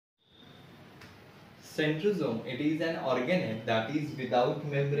Centrosome, it is an organelle that is without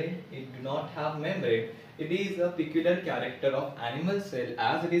membrane. It do not have membrane. It is a peculiar character of animal cell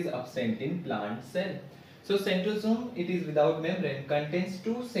as it is absent in plant cell. So centrosome, it is without membrane, contains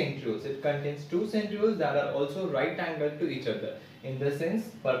two centrioles. It contains two centrioles that are also right angled to each other, in the sense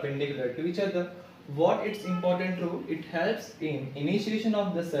perpendicular to each other. What its important role? It helps in initiation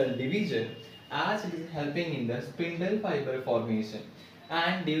of the cell division, as it is helping in the spindle fiber formation.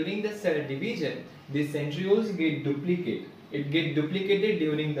 And during the cell division, the centrioles get duplicated. It gets duplicated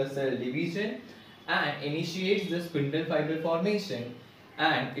during the cell division and initiates the spindle fiber formation,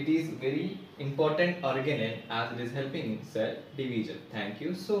 and it is very important organelle as it is helping in cell division. Thank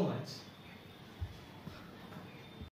you so much.